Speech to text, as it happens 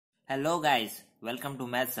Hello guys, welcome to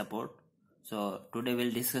Math Support. So today we'll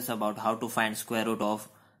discuss about how to find square root of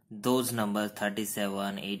those numbers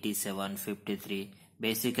 37, 87, 53.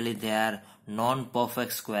 Basically they are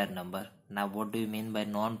non-perfect square number. Now what do you mean by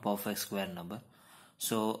non-perfect square number?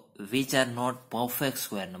 So which are not perfect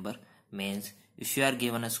square number means if you are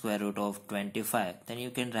given a square root of 25, then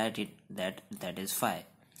you can write it that is 5.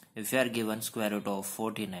 If you are given square root of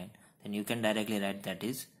 49, then you can directly write that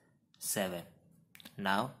is 7.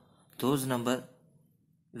 Now those number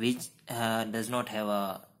which does not have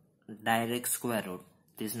a direct square root,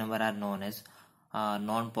 these number are known as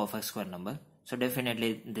non-perfect square number. So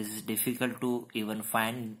definitely this is difficult to even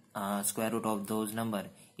find square root of those number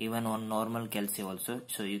even on normal calci also.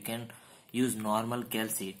 So you can use normal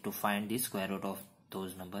calci to find the square root of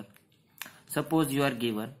those number. Suppose you are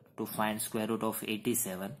given to find square root of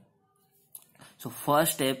 87. So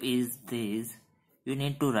first step is this: you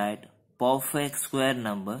need to write perfect square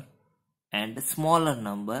number and smaller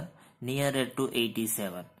number nearer to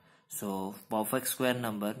 87. So perfect square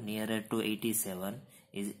number nearer to 87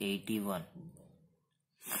 is 81.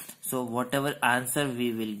 So whatever answer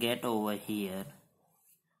we will get over here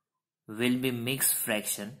will be mixed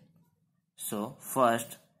fraction. So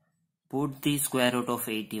first put the square root of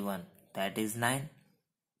 81, that is 9.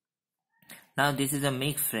 Now this is a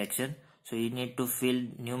mixed fraction, so you need to fill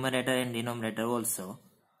numerator and denominator also.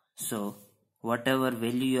 So whatever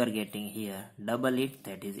value you are getting here, double it,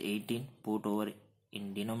 that is 18, put over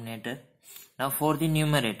in denominator. Now for the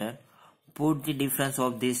numerator, put the difference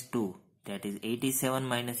of these two, that is 87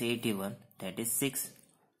 minus 81, that is 6.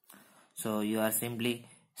 So you are simply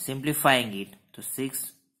simplifying it to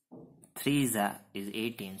 6 3s is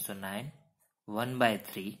 18, so 9, 1 by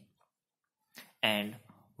 3, and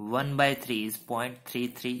 1 by 3 is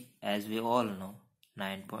 0.33, as we all know,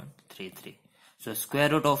 9.33. So square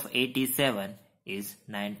root of 87 is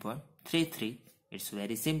 9.33. It's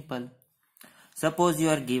very simple. Suppose you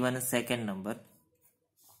are given a second number.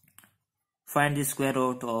 Find the square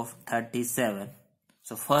root of 37.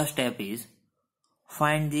 So first step is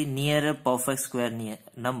find the nearer perfect square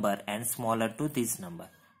number and smaller to this number,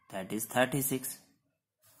 that is 36.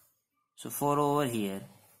 So for over here,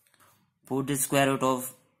 put the square root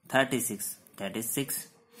of 36, that is 6.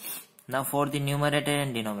 Now for the numerator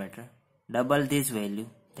and denominator, double this value,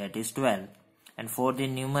 that is 12, and for the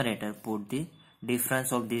numerator put the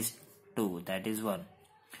difference of these two, that is 1,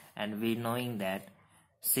 and we knowing that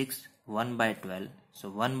 6 1 by 12, so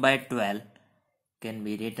 1 by 12 can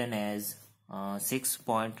be written as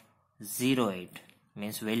 6.08,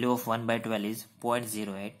 means value of 1 by 12 is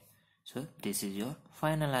 0.08. So this is your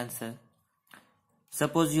final answer.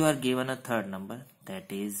 Suppose you are given a third number, that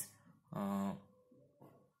is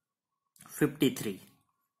 53.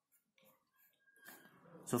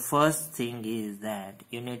 So first thing is that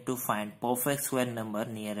you need to find perfect square number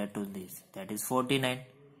nearer to this, that is 49.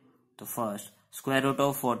 So first square root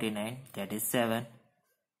of 49, that is 7.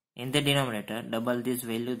 In the denominator, double this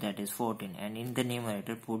value, that is 14, and in the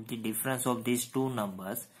numerator put the difference of these two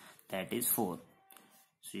numbers, that is 4.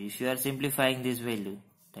 So if you are simplifying this value,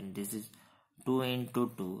 then this is 2 into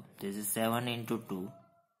 2, this is 7 into 2.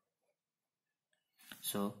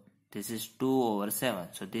 So this is 2 over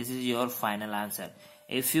 7. So this is your final answer.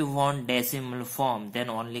 If you want decimal form, then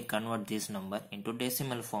only convert this number into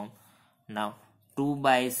decimal form. Now 2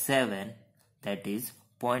 by 7, that is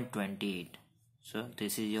 0.28. So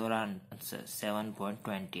this is your answer,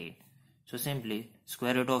 7.28. So simply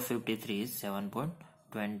square root of 53 is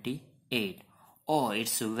 7.28. Oh,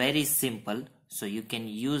 it's very simple. So you can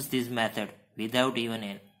use this method without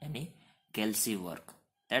even any calci work.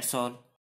 That's all.